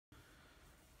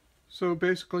So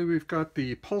basically we've got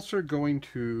the pulsar going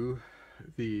to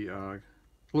the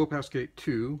low pass gate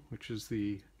 2, which is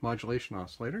the modulation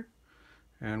oscillator.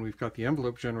 And we've got the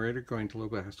envelope generator going to low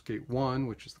pass gate 1,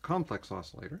 which is the complex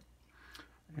oscillator.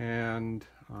 And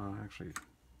actually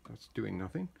that's doing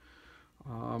nothing.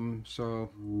 And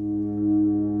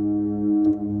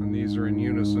these are in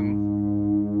unison.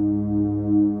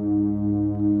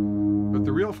 But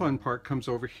the real fun part comes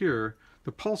over here.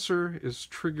 The pulsar is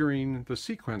triggering the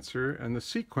sequencer, and the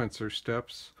sequencer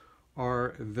steps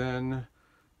are then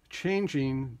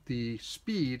changing the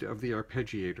speed of the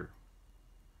arpeggiator.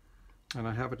 And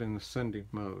I have it in ascending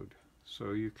mode.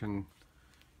 So you can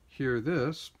hear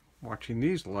this watching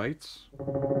these lights.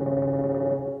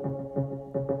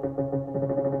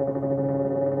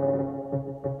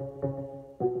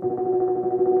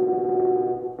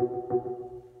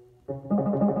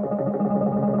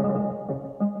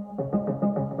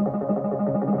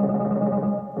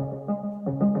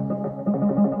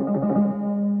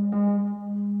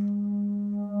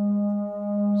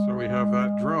 So we have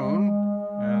that drone,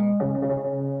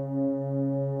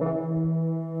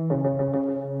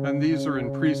 and these are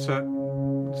in preset,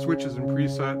 switches in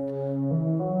preset,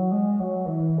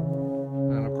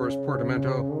 and of course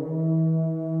portamento.